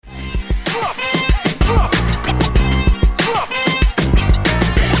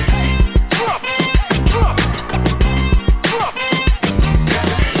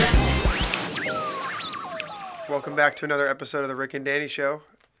back to another episode of the Rick and Danny Show.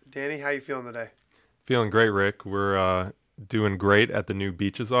 Danny, how you feeling today? Feeling great, Rick. We're doing great at the new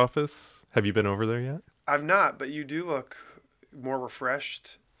Beaches office. Have you been over there yet? I've not, but you do look more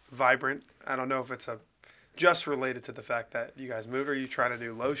refreshed, vibrant. I don't know if it's just related to the fact that you guys moved. Or are you trying to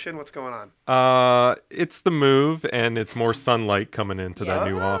do lotion? What's going on? It's the move, and it's more sunlight coming into that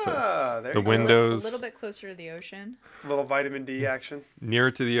new office. There The you go. windows, A little bit closer to the ocean. A little vitamin D action. nearer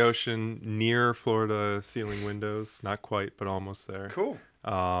to the ocean, near Florida ceiling windows. Not quite, but almost there. Cool.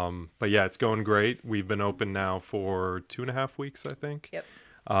 But yeah, it's going great. We've been open now for 2.5 weeks, I think. Yep.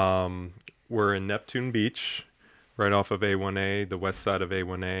 We're in Neptune Beach, right off of A1A, the west side of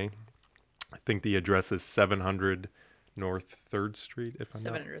A1A. I think the address is 700 North 3rd Street, if I'm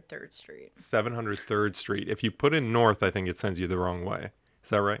not... 703rd Street. 703rd Street. If you put in north, I think it sends you the wrong way. Is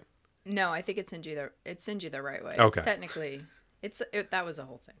that right? No, I think it sends you the right way. Okay. It's technically, that was a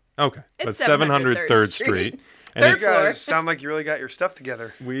whole thing. Okay. It's But 703rd Street. And Third You guys sound like you really got your stuff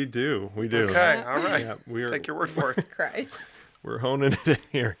together. we do. Okay, all right. Yeah, Take your word for it. Christ. we're honing it in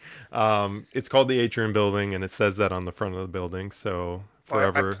here. It's called the Atrium Building, and it says that on the front of the building. So Well,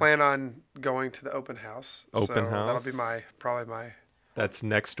 forever. I plan on going to the open house. Open so house? That'll be probably my. That's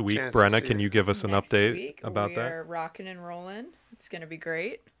next week. Chance to Brenna, see can it. you give us an Next update week, about we that? are rocking and rolling. It's going to be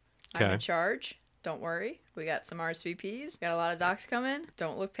great. I'm Okay. in charge. Don't worry. We got some RSVPs. Got a lot of docs coming.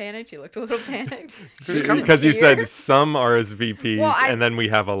 Don't look panicked. You looked a little panicked. Who's coming? Because you Here. said some RSVPs, Well, and then we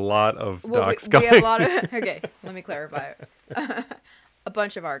have a lot of Well, docs we coming. have a lot of. Okay, let me clarify. A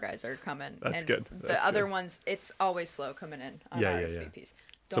bunch of our guys are coming. That's and good. The That's other good. ones, it's always slow coming in on Yeah, yeah, yeah. RSVPs.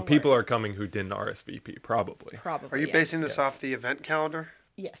 So Don't people worry. are coming who didn't RSVP, probably. Probably. Are you yes. basing this off the event calendar?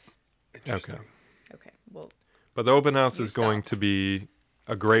 Yes. Interesting. Okay. Okay. Well, But the open house You is going stop. to be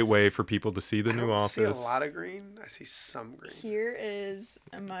a great way for people to see the I new don't office. see a lot of green. I see some green. here is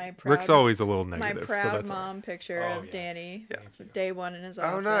my proud. Rick's always a little my negative. proud so that's all right. mom picture Oh, of yes. Danny. Yeah. Day one in his Oh,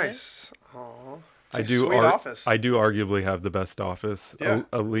 office. nice. Aw. It's I a do. Sweet office. I do arguably have the best office. Yeah.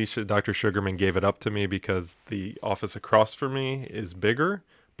 Alicia, Dr. Sugarman gave it up to me because the office across from me is bigger,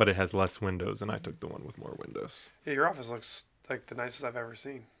 but it has less windows, and I took the one with more windows. Yeah, your office looks like the nicest I've ever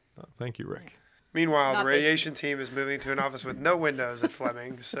seen. Oh, thank you, Rick. Meanwhile, Not the the- radiation team is moving to an office with no windows at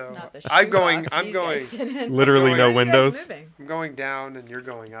Fleming. So Not the I'm going. shoebox I'm these going. guys sit in. Literally Where no Where are you guys windows. moving? I'm going down, and you're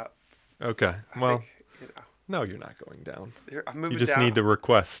going up. Okay. I Well, think, no, you're not going down. I'm moving You just down. need to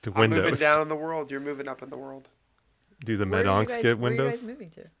request I'm moving windows. down in the world. You're moving up in the world. Do the Where are you Medonks guys- get where are you windows? guys moving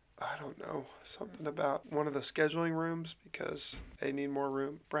to? I don't know. Something about one of the scheduling rooms because they need more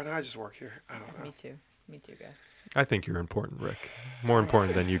room. Brent, I just work here. I don't know. Me too. Me too, guy. I think you're important, Rick. More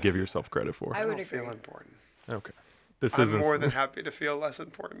important than you give yourself credit for. I would don't feel agree. important. Okay. This I'm isn't more than happy to feel less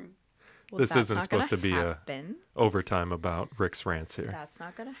important. Well, This that's isn't not supposed gonna to be a happen. overtime about Rick's rants here. That's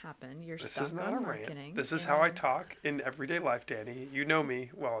not going to happen. You're This stuck is not on a marketing. rant. This is how I and talk in everyday life, Danny. You know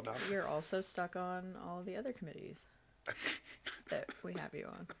me well enough. You're also stuck on all the other committees that we have you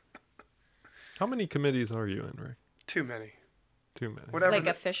on. How many committees are you in, Rick? Too many. Too many. Whatever. Like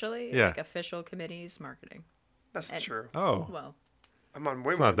officially? Yeah. Like official committees, marketing. That's and- true. Oh, Well, I'm on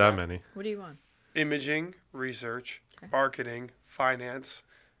way it's more not than that many. what do you want? Imaging, research, Okay. marketing, finance.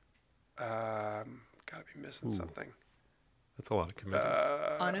 Gotta be missing Ooh. something. That's a lot of committees.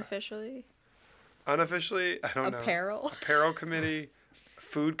 Unofficially? Unofficially, I don't know. Apparel? Apparel committee,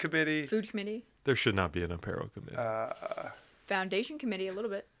 food committee. Food committee? There should not be an apparel committee. Foundation committee, a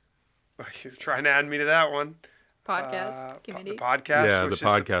little bit. You're trying to add me to that one. Podcast committee? The podcast. Yeah, which the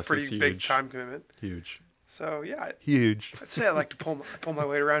is podcast a is pretty big huge. time commitment. Huge. So yeah, Huge. I'd say I like to pull my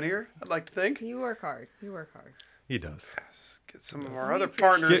weight around here. I'd like to think. You work hard. You work hard. He does. Get some of our We other appreciate-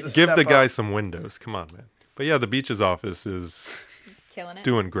 partners. to Give step the guy up. some windows. Come on, man. But yeah, the Beaches office is Killing it.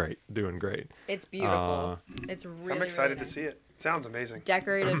 doing great. Doing great. It's beautiful. It's really, I'm excited really to see nice. it. Sounds amazing.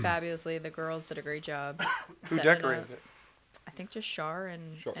 Decorated fabulously. The girls did a great job. Who setting it decorated up. it? I think just Shar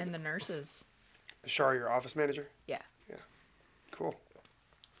and the nurses. Shar, your office manager. Yeah. Cool.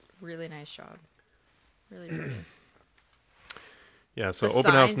 Really nice job. Really pretty. Yeah, so the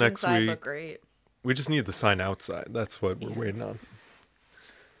open house signs next inside week. look great. We just need the sign outside. That's what we're Yeah. waiting on.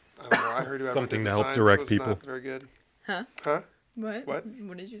 I don't know. I heard whoever Something did to the help signs direct was people. Not very good. Huh? Huh? What? What?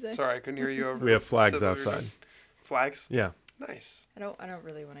 What did you say? Sorry, I couldn't hear you over. We have flags said what you were outside. doing. Flags. Yeah. Nice. I don't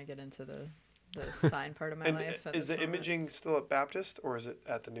really want to get into the sign part of my And life. at is this the moment. imaging still at Baptist or is it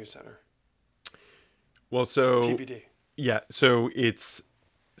at the new center? Well, so TBD. yeah, so it's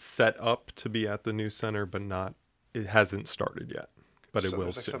set up to be at the new center, but not. It hasn't started yet, but it So will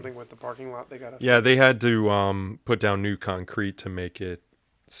there's like soon. something with the parking lot they got. Yeah, they had to put down new concrete to make it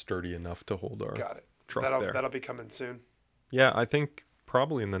sturdy enough to hold our Got it. truck that'll there. that'll be coming soon. Yeah, I think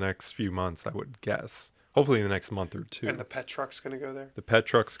probably in the next few months, I would guess. hopefully in the next month or two. And the pet truck's going to go there? The pet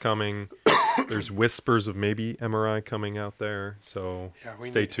truck's coming. There's whispers of maybe MRI coming out there. So Yeah, we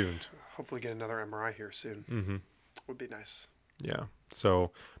stay need tuned. hopefully get another MRI here soon. Mm-hmm. Would be nice. Yeah.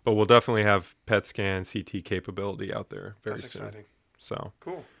 So, but we'll definitely have PET scan, CT capability out there very That's soon. exciting. So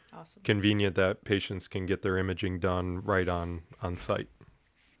Cool. Awesome. convenient that patients can get their imaging done right on site.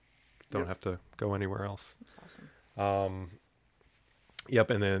 Don't Yep. have to go anywhere else. That's awesome. Yep.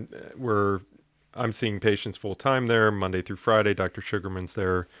 And then I'm seeing patients full time there, Monday through Friday. Dr. Sugarman's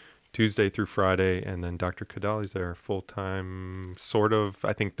there Tuesday through Friday, and then Dr. Kadali's there full time, sort of.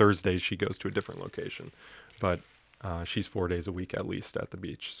 I think Thursdays she goes to a different location, but she's 4 days a week at least at the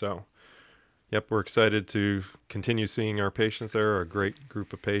beach. So, yep, we're excited to continue seeing our patients there, a great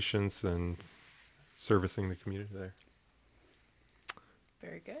group of patients, and servicing the community there.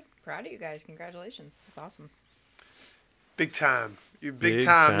 Very good. Proud of you guys. Congratulations. That's awesome. Big time. You big, Big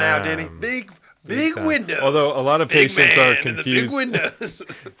time now, Denny. time. Big time. windows. Although a lot of Big patients man are in the confused. big windows.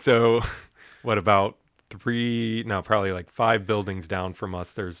 So, what about probably like 5 buildings down from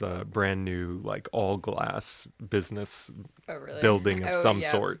us, there's a brand new, like, all glass business Oh, really? building of Oh, some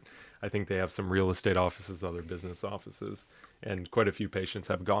yeah. sort. I think they have some real estate offices, other business offices, and quite a few patients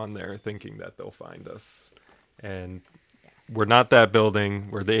have gone there thinking that they'll find us. And we're not that building.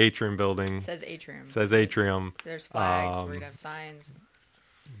 We're the atrium building. It says atrium. Says atrium. There's flags. We're going to have signs.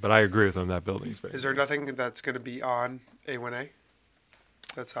 But I agree with them. That building's very Is there nice. nothing that's going to be on A1A?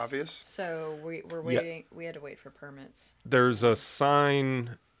 That's obvious. So we're waiting. We had to wait for permits. There's a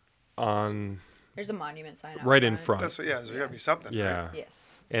sign on There's a monument sign out right in front. That's what, yeah. There's got to be something. Yeah. Right?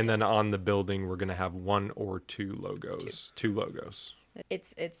 Yes. And then on the building, we're going to have 1 or 2 logos. 2 logos.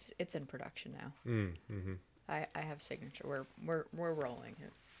 It's in production now. Mm-hmm. I have signature. We're rolling.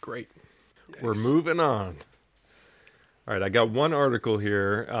 Great. Yikes. We're moving on. All right, I got one article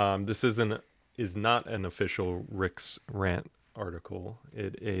here. This is not an official Rick's Rant article.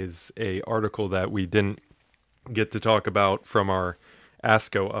 It is a article that we didn't get to talk about from our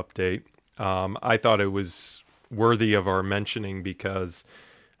ASCO update. I thought it was worthy of our mentioning because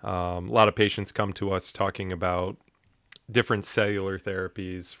a lot of patients come to us talking about different cellular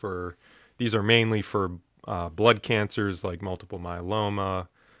therapies these are mainly for blood cancers like multiple myeloma,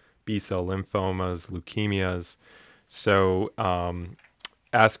 B-cell lymphomas, leukemias. So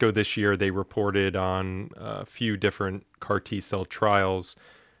ASCO this year, they reported on a few different CAR T-cell trials.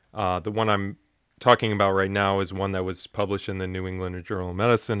 The one I'm talking about right now is one that was published in the New England Journal of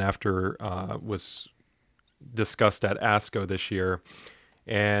Medicine after was discussed at ASCO this year.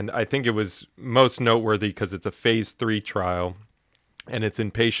 And I think it was most noteworthy because it's a phase 3 trial, and it's in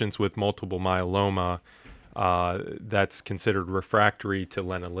patients with multiple myeloma that's considered refractory to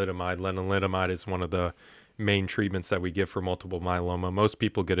lenalidomide. Lenalidomide is one of the main treatments that we give for multiple myeloma. Most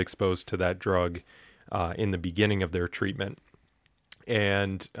people get exposed to that drug in the beginning of their treatment.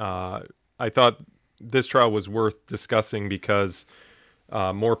 And I thought this trial was worth discussing because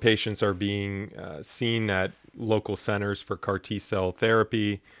more patients are being seen at local centers for CAR T-cell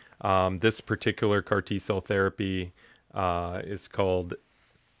therapy. This particular CAR T-cell therapy is called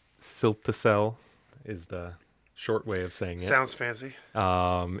Cilta-cel, is the short way of saying it. Sounds fancy.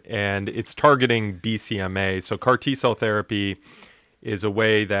 And it's targeting BCMA. So CAR T-cell therapy is a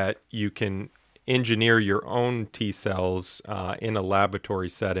way that you can engineer your own T cells in a laboratory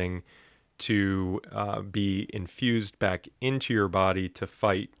setting to be infused back into your body to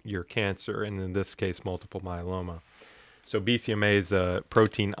fight your cancer, and in this case, multiple myeloma. So BCMA is a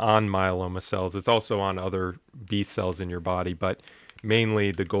protein on myeloma cells. It's also on other B cells in your body, but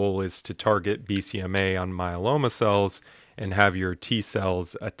mainly the goal is to target BCMA on myeloma cells and have your T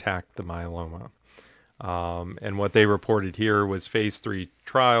cells attack the myeloma. And what they reported here was phase 3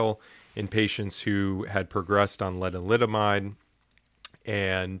 trial in patients who had progressed on lenalidomide,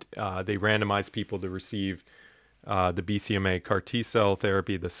 and they randomized people to receive the BCMA CAR T-cell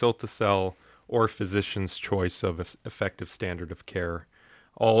therapy, the Cilta-cel, or physician's choice of effective standard of care.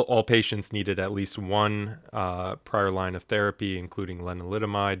 All patients needed at least one prior line of therapy, including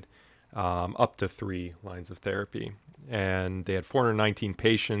lenalidomide, up to 3 lines of therapy. And they had 419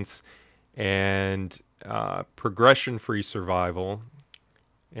 patients, and progression-free survival,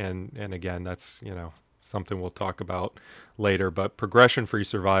 and again, that's, something we'll talk about later, but progression-free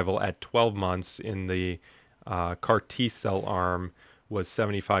survival at 12 months in the CAR T-cell arm was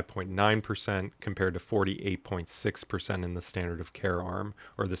 75.9% compared to 48.6% in the standard of care arm,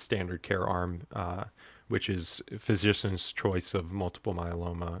 or the standard care arm, which is physician's choice of multiple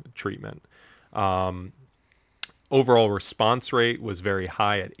myeloma treatment. Overall response rate was very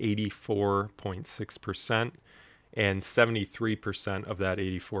high at 84.6%, and 73% of that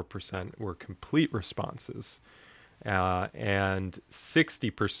 84% were complete responses. And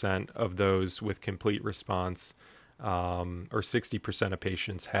 60% of those with complete response, or 60% of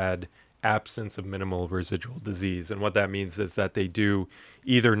patients had absence of minimal residual disease. And what that means is that they do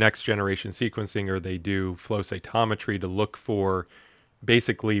either next generation sequencing or they do flow cytometry to look for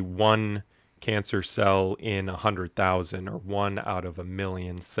basically one cancer cell in 100,000 or 1 out of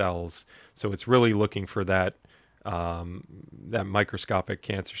 1,000,000 cells. So it's really looking for that that microscopic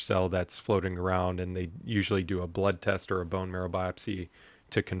cancer cell that's floating around, and they usually do a blood test or a bone marrow biopsy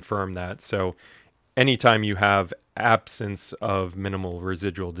to confirm that. So anytime you have absence of minimal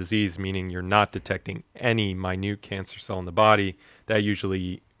residual disease, meaning you're not detecting any minute cancer cell in the body, that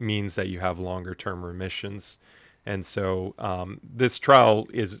usually means that you have longer term remissions. And so this trial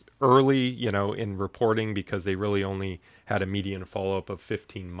is early, in reporting, because they really only had a median follow-up of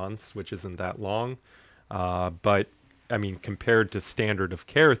 15 months, which isn't that long. But I mean, compared to standard of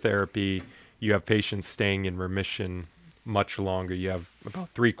care therapy, you have patients staying in remission much longer. You have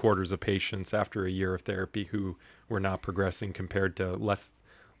about 3/4 of patients after a year of therapy who were not progressing, compared to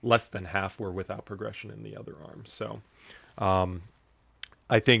less than half were without progression in the other arm. So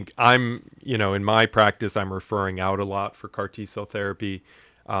I think in my practice, I'm referring out a lot for CAR T-cell therapy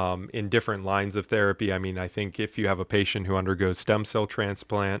in different lines of therapy. I mean, I think if you have a patient who undergoes stem cell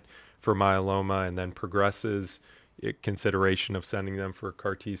transplant for myeloma and then progresses, consideration of sending them for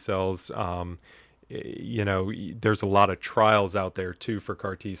CAR T-cells. There's a lot of trials out there too for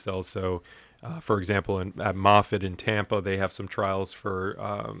CAR T-cells. So, for example, at Moffitt in Tampa, they have some trials for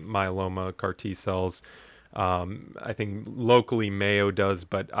myeloma CAR T-cells. I think locally Mayo does,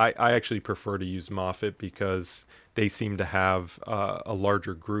 but I actually prefer to use Moffitt because they seem to have a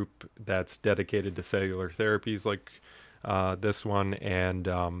larger group that's dedicated to cellular therapies like this one, and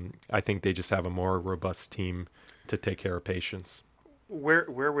I think they just have a more robust team to take care of patients. Where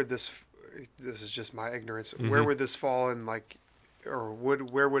would this is just my ignorance, where would this fall in,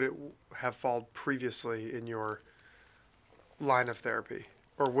 where would it have fallen previously in your line of therapy?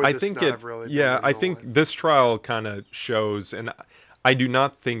 Or would I this think not have really yeah, been I think this trial kind of shows, and I do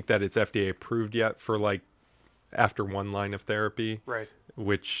not think that it's FDA approved yet for after one line of therapy, right,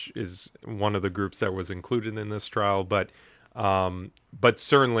 which is one of the groups that was included in this trial. But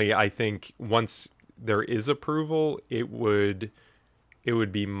certainly I think once there is approval, it would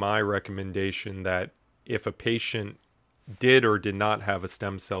be my recommendation that if a patient did or did not have a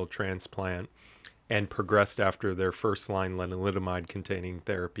stem cell transplant and progressed after their first line lenalidomide containing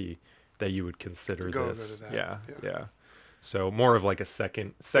therapy, that you would consider this. To that. Yeah. So more of a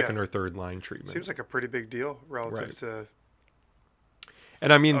second or third line treatment. Seems like a pretty big deal relative to.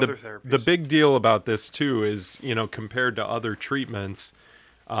 And I mean, other the big deal about this too is, compared to other treatments,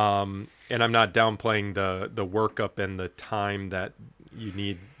 and I'm not downplaying the workup and the time that you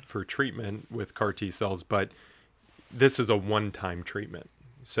need for treatment with CAR T cells, but this is a one-time treatment.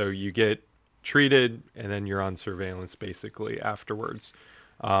 So you get treated and then you're on surveillance basically afterwards.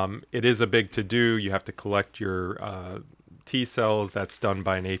 It is a big to-do. You have to collect your T cells. That's done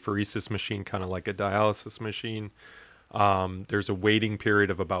by an apheresis machine, kind of like a dialysis machine. There's a waiting period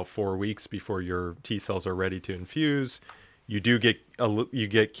of about 4 weeks before your T cells are ready to infuse. You do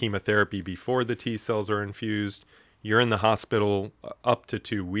get chemotherapy before the T cells are infused. You're in the hospital up to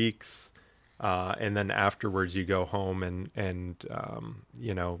 2 weeks, and then afterwards you go home and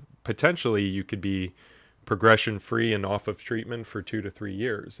potentially you could be progression free and off of treatment for 2 to 3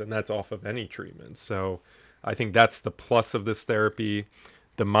 years, and that's off of any treatment. So I think that's the plus of this therapy.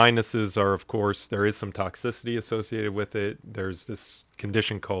 The minuses are, of course, there is some toxicity associated with it. There's this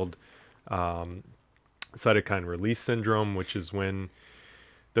condition called cytokine release syndrome, which is when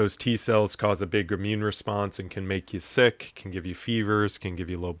those T cells cause a big immune response and can make you sick, can give you fevers, can give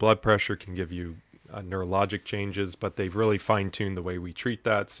you low blood pressure, can give you neurologic changes, but they've really fine-tuned the way we treat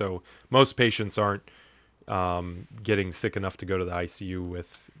that. So most patients aren't getting sick enough to go to the ICU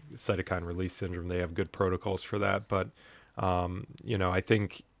with cytokine release syndrome. They have good protocols for that. But, I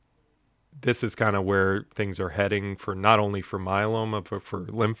think this is kind of where things are heading for not only for myeloma, but for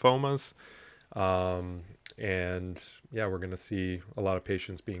lymphomas. And yeah, we're going to see a lot of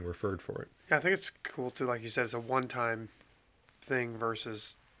patients being referred for it. Yeah, I think it's cool too. Like you said, it's a one-time thing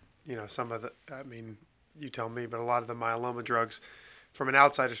versus, some of the, you tell me, but a lot of the myeloma drugs, from an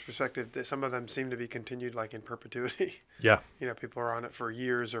outsider's perspective, some of them seem to be continued in perpetuity. Yeah. People are on it for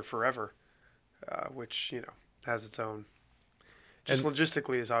years or forever, which, has its own. Just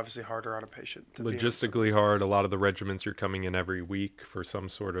logistically is obviously harder on a patient. Logistically hard. A lot of the regimens, you're coming in every week for some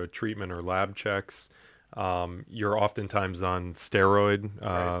sort of treatment or lab checks. You're oftentimes on steroid,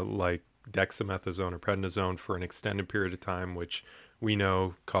 right. Like dexamethasone or prednisone for an extended period of time, which we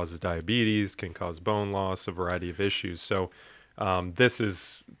know causes diabetes, can cause bone loss, a variety of issues. So this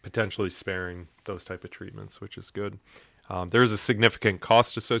is potentially sparing those type of treatments, which is good. There's a significant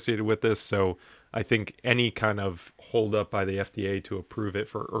cost associated with this, so I think any kind of holdup by the FDA to approve it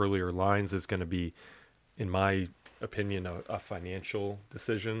for earlier lines is going to be, in my opinion, a financial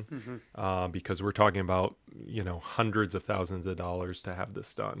decision, because we're talking about, hundreds of thousands of dollars to have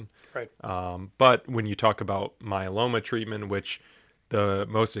this done. Right. But when you talk about myeloma treatment, which the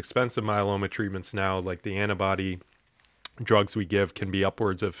most expensive myeloma treatments now, like the antibody drugs we give, can be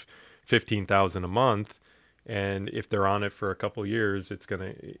upwards of $15,000 a month. And if they're on it for a couple years, it's going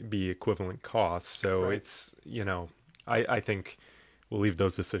to be equivalent costs. So Right. it's, I think we'll leave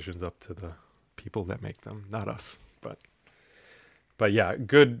those decisions up to the people that make them, not us. But yeah,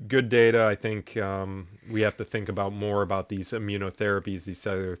 good data. I think we have to think about more about these immunotherapies, these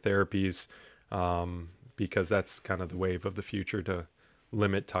cellular therapies, because that's kind of the wave of the future to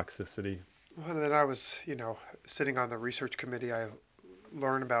limit toxicity. Well, and then I was, sitting on the research committee, I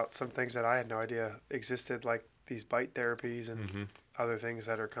learned about some things that I had no idea existed, like these bite therapies and other things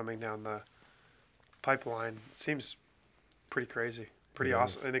that are coming down the pipeline. Seems pretty crazy, pretty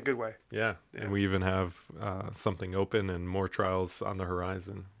awesome in a good way. Yeah. And we even have something open and more trials on the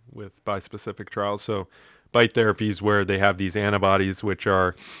horizon with bispecific trials. So bite therapies where they have these antibodies which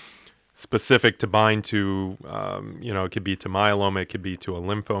are specific to bind to, it could be to myeloma, it could be to a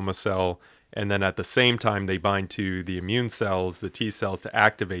lymphoma cell. And then at the same time, they bind to the immune cells, the T cells, to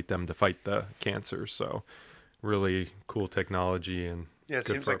activate them to fight the cancer. So really cool technology and it good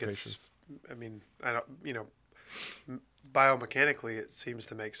seems for like our it's, patients. I don't, biomechanically it seems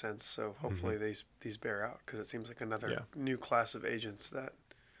to make sense. So hopefully these bear out, because it seems like another new class of agents that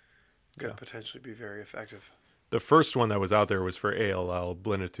could potentially be very effective. The first one that was out there was for ALL,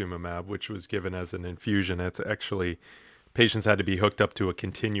 blinatumomab, which was given as an infusion. It's actually, patients had to be hooked up to a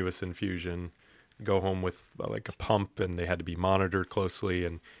continuous infusion, go home with like a pump, and they had to be monitored closely.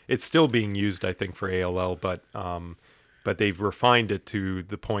 And it's still being used, I think, for ALL, but they've refined it to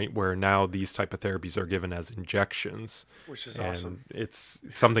the point where now these type of therapies are given as injections, which is awesome. It's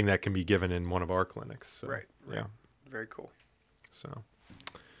something that can be given in one of our clinics. So, right. Yeah. Very cool. So,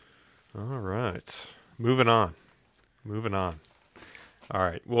 all right, moving on. All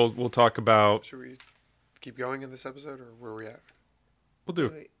right, we'll talk about. Should we keep going in this episode, or where are we at? We'll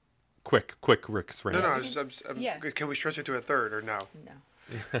do quick Rick's rant. No. Can we stretch it to a third, or no?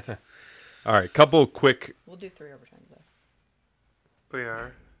 No. All right, couple quick. We'll do 3 overtimes though. We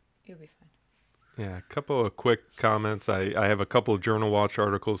are. You'll be fine. Yeah, a couple of quick comments. I have a couple of Journal Watch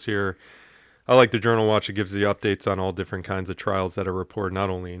articles here. I like the Journal Watch. It gives the updates on all different kinds of trials that are reported, not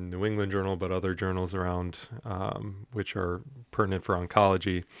only in New England Journal, but other journals around, which are pertinent for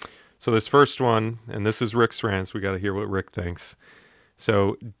oncology. So this first one, and this is Rick's rants. We got to hear what Rick thinks.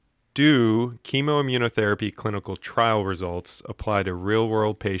 So, do chemoimmunotherapy clinical trial results apply to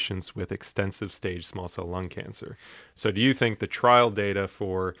real-world patients with extensive stage small cell lung cancer? So do you think the trial data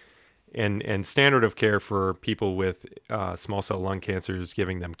for and standard of care for people with small cell lung cancer is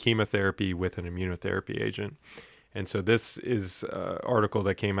giving them chemotherapy with an immunotherapy agent? And so this is an article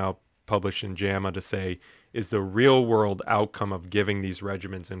that came out published in JAMA to say, is the real world outcome of giving these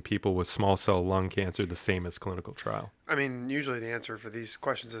regimens in people with small cell lung cancer the same as clinical trial? I mean, usually the answer for these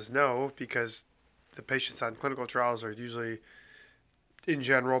questions is no, because the patients on clinical trials are usually, in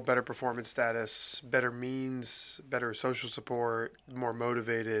general, better performance status, better means, better social support, more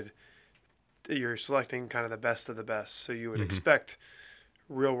motivated. You're selecting kind of the best of the best. So you would expect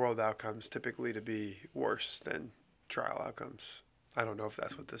real world outcomes typically to be worse than trial outcomes. I don't know if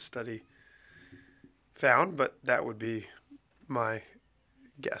that's what this study found, but that would be my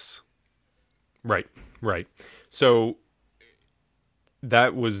guess. Right. So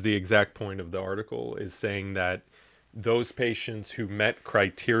that was the exact point of the article, is saying that those patients who met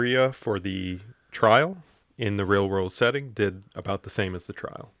criteria for the trial in the real world setting did about the same as the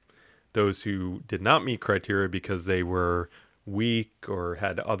trial. Those who did not meet criteria because they were weak or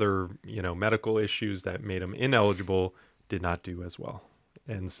had other, medical issues that made them ineligible did not do as well.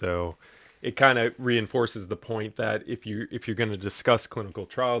 And so it kind of reinforces the point that if you're going to discuss clinical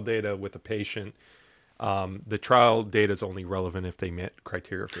trial data with a patient, the trial data is only relevant if they met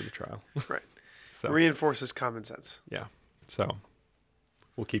criteria for the trial. Right. So reinforces common sense. Yeah. So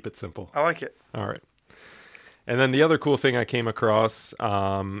we'll keep it simple. I like it. All right. And then the other cool thing I came across,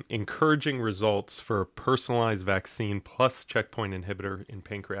 encouraging results for personalized vaccine plus checkpoint inhibitor in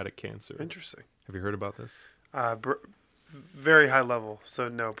pancreatic cancer. Interesting. Have you heard about this? Very high level. So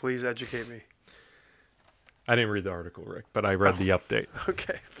no, please educate me. I didn't read the article, Rick, but I read the update.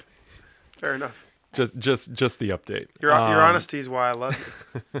 Okay. Fair enough. Just the update. Your honesty is why I love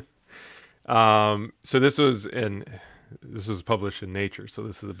you. So this was published in Nature, so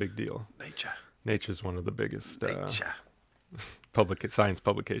this is a big deal. Nature is one of the biggest science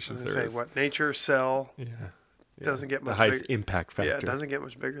publications there is. What Nature, Cell. Yeah. Doesn't get much the highest bigger. Impact factor. Yeah, it doesn't get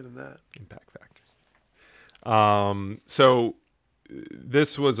much bigger than that. Impact factor. So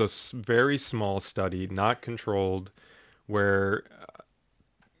this was a very small study, not controlled, where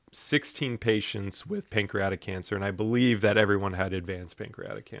 16 patients with pancreatic cancer, and I believe that everyone had advanced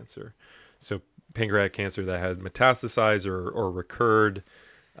pancreatic cancer. So pancreatic cancer that had metastasized or recurred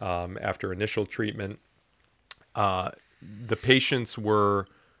after initial treatment. The patients were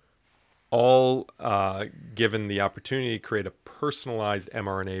all given the opportunity to create a personalized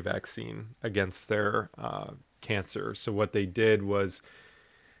mRNA vaccine against their cancer. So what they did was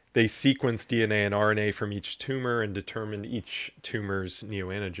they sequenced DNA and RNA from each tumor and determined each tumor's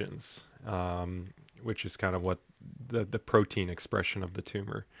neoantigens, which is kind of what the protein expression of the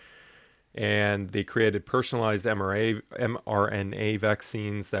tumor. And they created personalized mRNA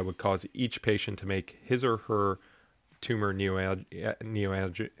vaccines that would cause each patient to make his or her tumor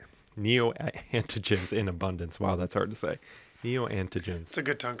neoantigens in abundance. Wow, that's hard to say. Neoantigens. It's a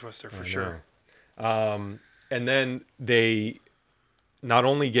good tongue twister for sure. And then they not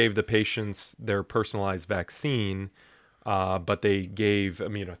only gave the patients their personalized vaccine, but they gave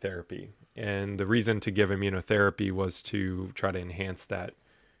immunotherapy. And the reason to give immunotherapy was to try to enhance that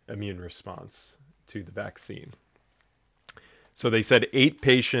immune response to the vaccine. So they said 8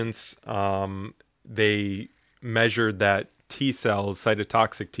 patients, they measured that T cells,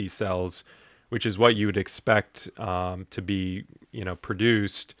 cytotoxic T cells, which is what you would expect to be,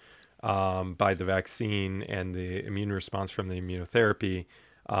 produced by the vaccine and the immune response from the immunotherapy.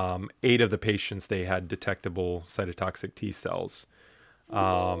 8 of the patients, they had detectable cytotoxic T cells.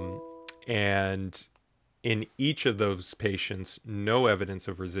 And in each of those patients, no evidence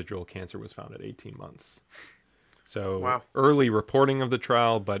of residual cancer was found at 18 months. So Early reporting of the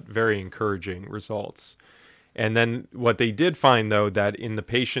trial, but very encouraging results. And then what they did find, though, that in the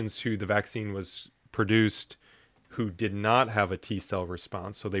patients who the vaccine was produced who did not have a T cell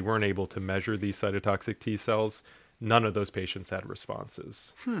response, so they weren't able to measure these cytotoxic T cells, none of those patients had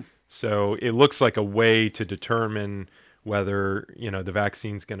responses. So it looks like a way to determine whether the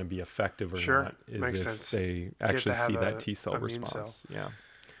vaccine's going to be effective or not is Makes if sense. they actually see that T cell response. Cell. Yeah.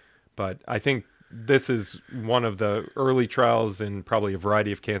 But I think this is one of the early trials in probably a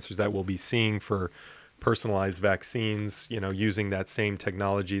variety of cancers that we'll be seeing for personalized vaccines, using that same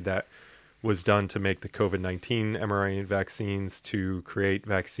technology that was done to make the COVID-19 mRNA vaccines to create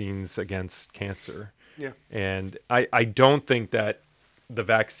vaccines against cancer. Yeah. And I don't think that the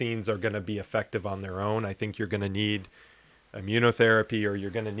vaccines are going to be effective on their own. I think you're going to need immunotherapy, or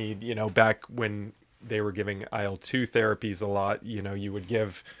you're going to need, back when they were giving IL-2 therapies a lot, you would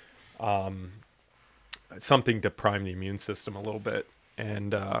give something to prime the immune system a little bit.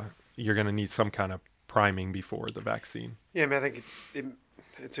 And you're going to need some kind of priming before the vaccine. Yeah, I mean, I think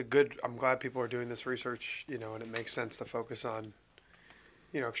it's a good, I'm glad people are doing this research, and it makes sense to focus on,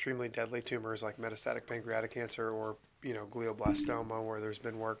 extremely deadly tumors like metastatic pancreatic cancer or, glioblastoma, where there's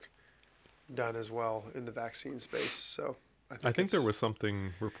been work done as well in the vaccine space. So I think there was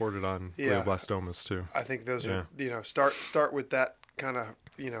something reported on glioblastomas too. I think those are, start with that kind of,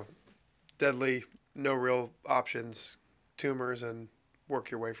 deadly, no real options tumors and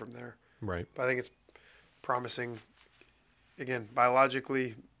work your way from there. Right. But I think it's promising. Again,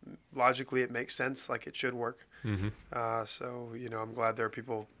 logically it makes sense, like it should work. Mm-hmm. So, I'm glad there are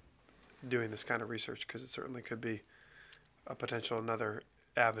people doing this kind of research, because it certainly could be a potential another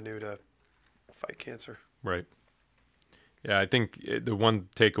avenue to fight cancer. Right. Yeah, I think the one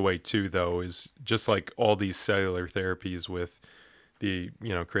takeaway too, though, is just like all these cellular therapies with the,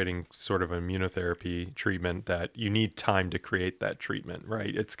 creating sort of immunotherapy treatment, that you need time to create that treatment,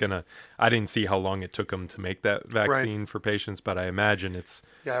 right? I didn't see how long it took them to make that vaccine for patients, but I imagine it's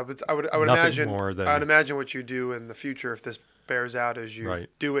I would imagine more than, I would imagine what you do in the future, if this bears out, is you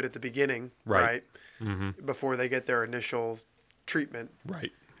do it at the beginning, right? Mm-hmm. Before they get their initial treatment.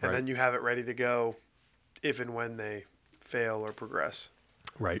 Right. And then you have it ready to go if and when they fail or progress.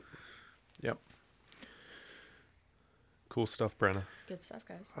 Right. Yep. Cool stuff, Brenna. Good stuff,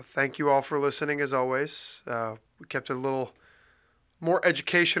 guys. Thank you all for listening, as always. We kept it a little more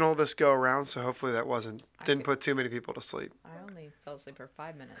educational this go around, so hopefully that didn't put too many people to sleep. I only fell asleep for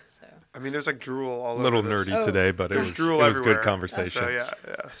 5 minutes, so. I mean, there's like drool all over. A little nerdy today, but it was good conversation.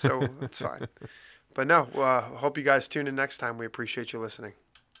 So so it's fine. But no, hope you guys tune in next time. We appreciate you listening.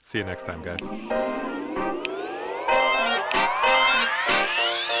 See you next time, guys.